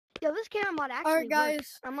Yo, this camera mod actually Alright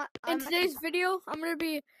guys, works. in today's video, I'm going to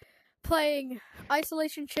be playing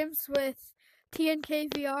Isolation Chimps with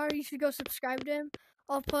TNKVR. You should go subscribe to him.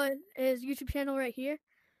 I'll put his YouTube channel right here.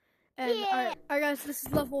 And Yeah. alright guys, this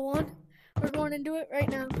is level 1. We're going into it right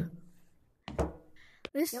now.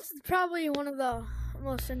 This is probably one of the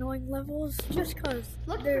most annoying levels, just because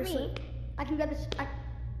Look for me. I can get this.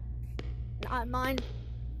 Not mine.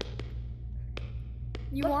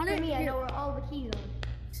 You Look want for it? me. Here. I know where all the keys are.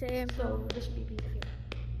 Same. So this should be a piece of here.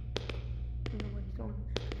 I know where he's going.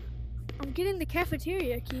 I'm getting the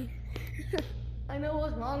cafeteria key. I know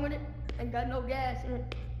what's wrong with it. I got no gas in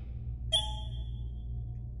it.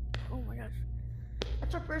 Oh my gosh.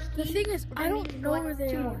 That's our first key. The thing is, I don't know where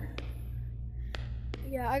they are.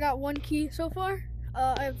 Yeah, I got 1 key so far.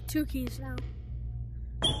 I have 2 keys now.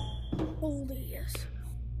 Holy yes.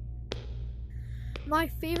 My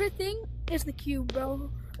favorite thing is the cube, bro.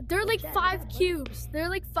 There are like 5 cubes. There are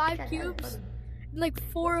like 5 cubes. Like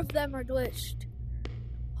 4 of them are glitched.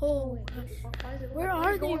 Oh my gosh. Where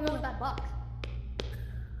are they? With that box?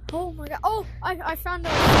 Oh my god. Oh, I found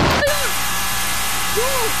out.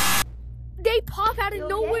 Yo! They pop out of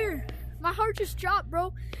nowhere. My heart just dropped,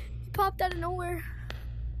 bro. He popped out of nowhere.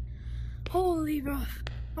 Holy, bro.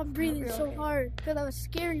 I'm breathing so hard because that was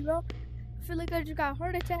scary, bro. I feel like I just got a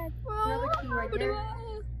heart attack. Another key right there.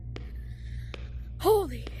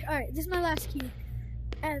 Holy. Alright, this is my last key.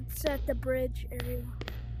 And it's at the bridge area.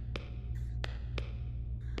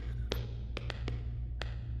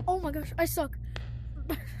 Oh my gosh, I suck.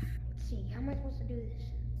 Let's see, how am I supposed to do this?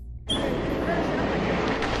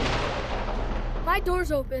 My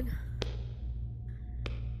door's open.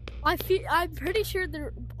 I'm pretty sure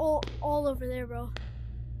they're all over there, bro.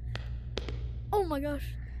 Oh my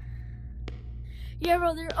gosh. Yeah,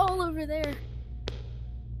 bro, they're all over there.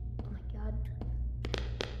 Oh my god.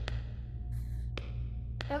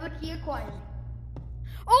 I have a key acquired.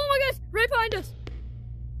 Oh my gosh, right behind us.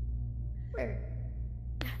 Where?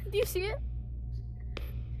 Do you see it?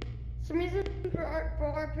 Some reason for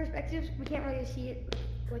our perspectives, we can't really see it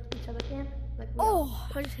like each other can. Like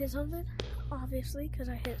I just hit something. Obviously, because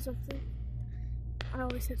I hit something. I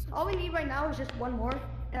always hit something. All we need right now is just 1 more,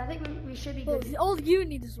 and I think we should be good. All you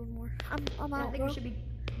need is 1 more. I'm out, I think bro. we should be,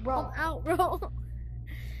 bro. I'm out, bro.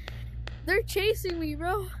 They're chasing me,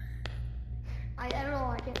 bro. I don't know.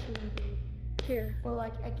 I can't see them. Here. Well,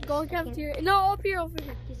 like I guess go in cafeteria. No, up here, over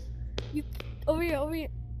here. You over here, over here.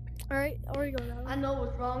 All right, over you go now. I know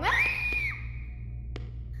what's wrong.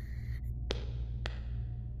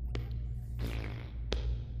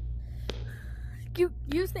 You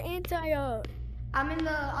use the anti. I'm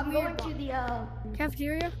going to the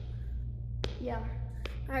cafeteria. Yeah.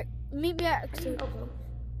 All right, meet me at exit.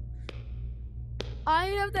 I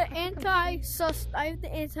have the anti-sus. I have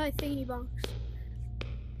the anti-thingy box.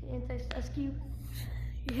 Anti-sus cube.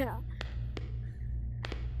 Yeah.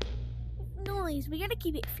 Noise. We gotta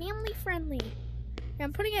keep it family friendly. Yeah,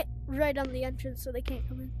 I'm putting it right on the entrance so they can't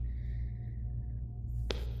come in.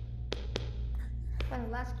 Find the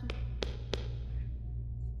last key.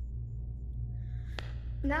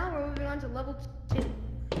 Now we're moving on to level 2.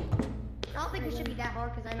 I don't think it should be that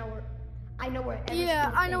hard because I know where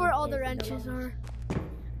yeah, I know where all the wrenches are.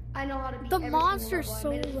 I know how to beat the monster's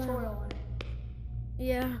so loud.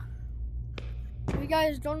 Yeah. If you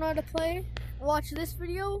guys don't know how to play, watch this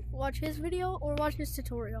video, watch his video, or watch his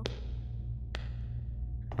tutorial.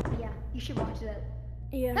 Yeah, you should watch that.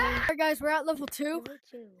 Yeah. Alright guys, we're at level 2.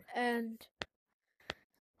 And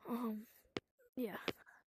yeah.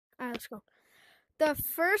 Alright, let's go. The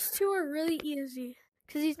first 2 are really easy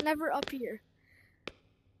because he's never up here.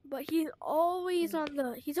 But he's always on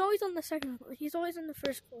the second floor. He's always on the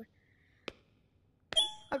first floor.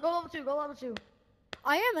 Go level 2, go level 2.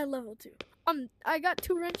 I am at level 2. I got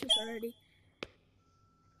 2 wrenches already.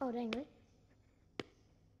 Oh dang it.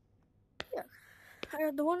 Yeah. I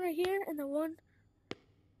got the one right here and the one.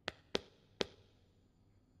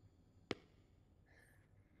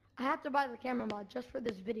 I have to buy the camera mod just for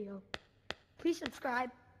this video. Please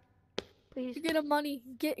subscribe. Please. You get a money.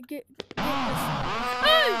 Get this. Hey!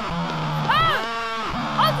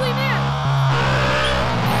 Ah! Ugly man!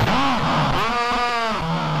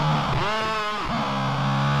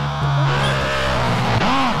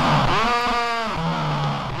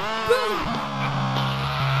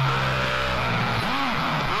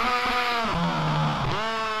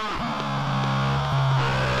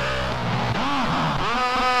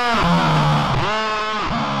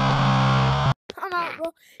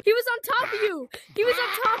 He was on top of you. He was on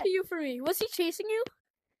top of you for me. Was he chasing you?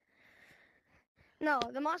 No,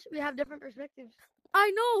 the monster, we have different perspectives.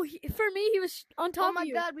 I know. For me, he was on top of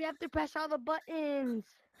you. Oh my god, we have to press all the buttons.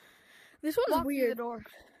 This one's Walk through the weird. door.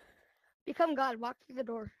 Become God. Walk through the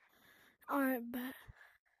door. Alright, bet.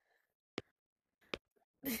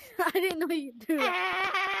 I didn't know you'd do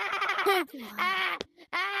that.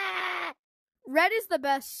 Red is the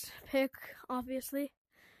best pick, obviously.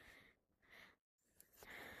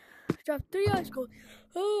 Drop 3 icicles.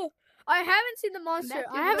 Oh, I haven't seen the monster.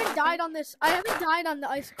 I haven't died on this. I haven't died on the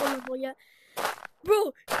icicle level yet.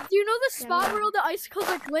 Bro, do you know the spot where all the icicles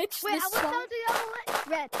are glitched? Wait, I was down to the other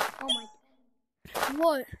red. Oh my.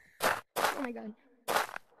 What? Oh my god.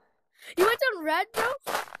 You went down red, bro?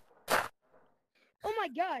 Oh my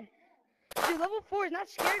god. Dude, level 4 is not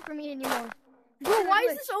scary for me anymore. Bro, why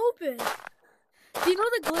is this open? Do you know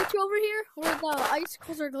the glitch over here where the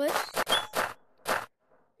icicles are glitched?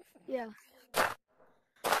 Yeah.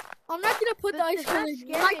 I'm not gonna put the icicles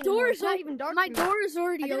in. My door is not even dark. My door is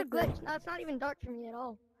already I open. did a glitch. No, it's not even dark for me at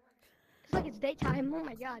all. It's like it's daytime. Oh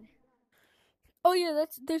my god. Oh yeah,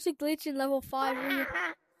 there's a glitch in level 5.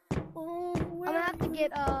 Oh, I'm gonna have to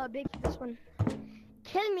get big for this one.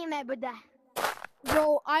 Kill me, my Buddha.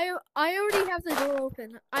 Bro, I already have the door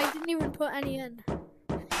open. I didn't even put any in. What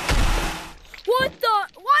the?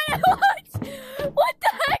 What the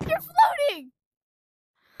heck? You're floating!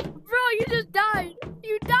 Bro, you just died.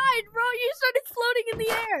 You died, bro. You started floating in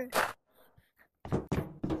the air.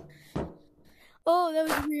 Oh, that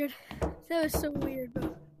was weird. That was so weird,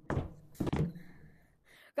 bro.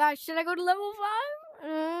 Guys, should I go to level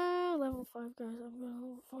 5? Level 5, guys. I'm going to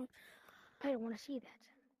level 5. I don't want to see that.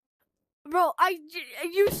 Bro,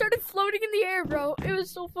 you started floating in the air, bro. It was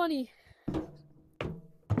so funny.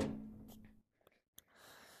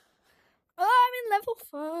 Oh, I'm in level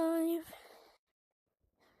 5.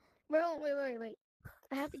 Well, wait.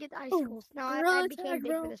 I have to get the icicles. Now I became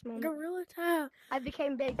big for this moment. Gorilla tag. I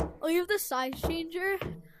became big. Oh, you have the size changer?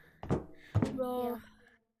 Bro.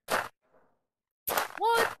 Yeah.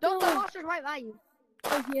 What? The monster's right by you.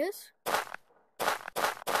 Oh, he is?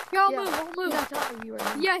 Yeah, I'll Yeah. move. He's on top of you right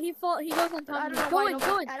now. Yeah, he goes on top of me. Go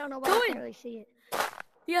in. I don't know why I can't really see it.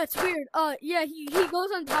 Yeah, it's weird. Yeah, he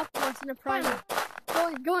goes on top of us in a private.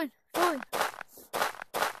 Go in.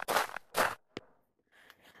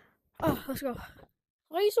 Oh, let's go.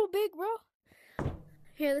 Why are you so big, bro?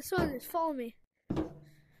 Here, this one is follow me.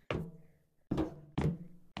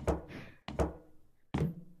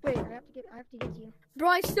 Wait, I have to get to you. Bro,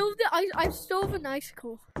 I still have an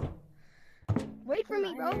icicle. Wait for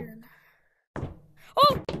me, bro.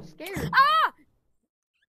 Oh! I'm scared.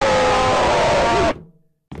 Ah!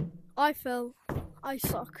 I fell. I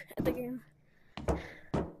suck at the game.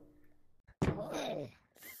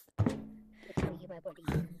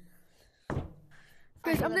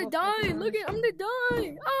 Guys, I'm gonna die. Look at, I'm gonna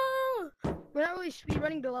die. Ah! We're not really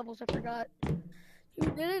speedrunning the levels. I forgot. You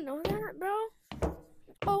didn't know that, bro?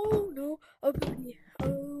 Oh no. Oh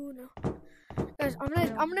no. Guys, I'm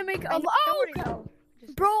gonna make a. Oh, crap.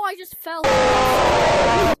 Bro, I just fell.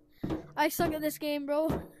 I suck at this game, bro.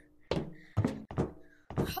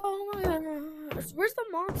 Oh my god. Where's the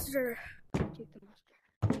monster?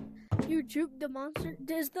 You juked the monster?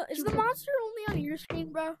 Is the monster only on your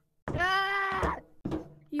screen, bro? Ah!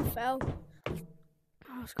 You fell.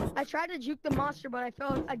 Oh, let's go. I tried to juke the monster, but I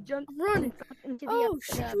fell. I jumped. I'm running. Into the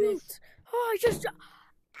shoot. abyss. Oh, I just.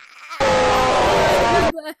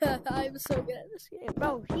 I'm so good at this game.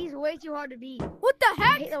 Bro, he's way too hard to beat. What the I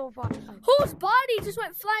heck? hate level 5. Whose body just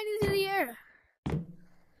went flying into the air?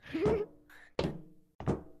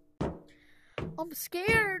 I'm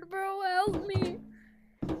scared, bro. Help me.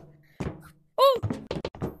 Oh!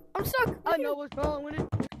 I'm stuck. I know what's wrong with it.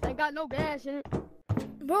 I got no gas in it.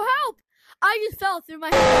 Bro, help! I just fell through my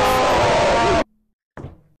head.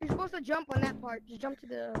 You're supposed to jump on that part. Just jump to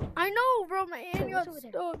the... I know, bro. My hand Wait, got what's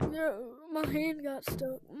over stuck. Bro. My hand got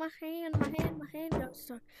stuck. My hand got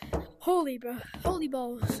stuck. Holy, bro. Holy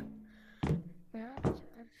balls.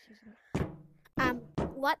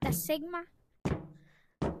 What, the Sigma?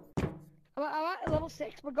 I'm at level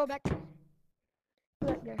 6. We'll go back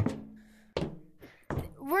there.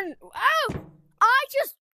 Oh!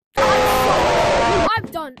 I'm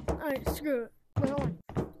done. Alright, screw it. Wait, hold on.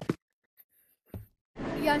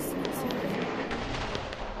 Yes.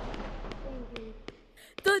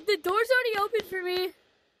 The door's already open for me.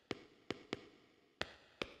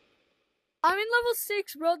 I'm in level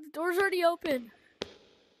 6, bro. The door's already open.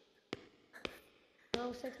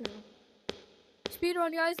 Level 6 now.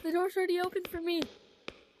 Speedrun, guys. The door's already open for me.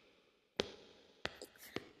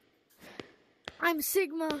 I'm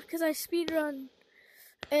Sigma because I speedrun.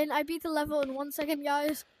 And I beat the level in 1 second,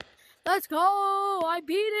 guys. Let's go! I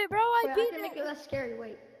beat it, bro. I beat can it. Make it less scary.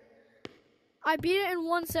 Wait. I beat it in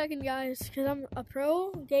 1 second, guys, because I'm a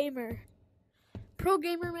pro gamer.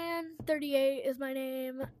 ProGamerMan38 is my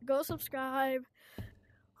name. Go subscribe.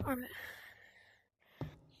 Alright.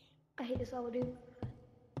 I hate this level, dude.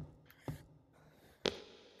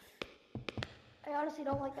 I honestly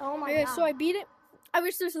don't like. Oh my Okay, god. so I beat it. I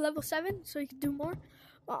wish there's a level 7 so you can do more.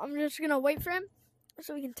 Well, I'm just gonna wait for him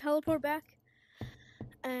so we can teleport back.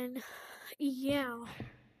 And yeah.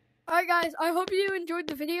 Alright guys, I hope you enjoyed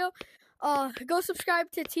the video. Go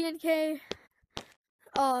subscribe to TNK,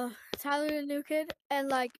 Tyler the New Kid, and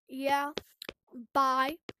like, yeah,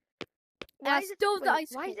 bye. Why And is it, still the wait, ice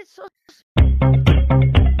why cream. is it so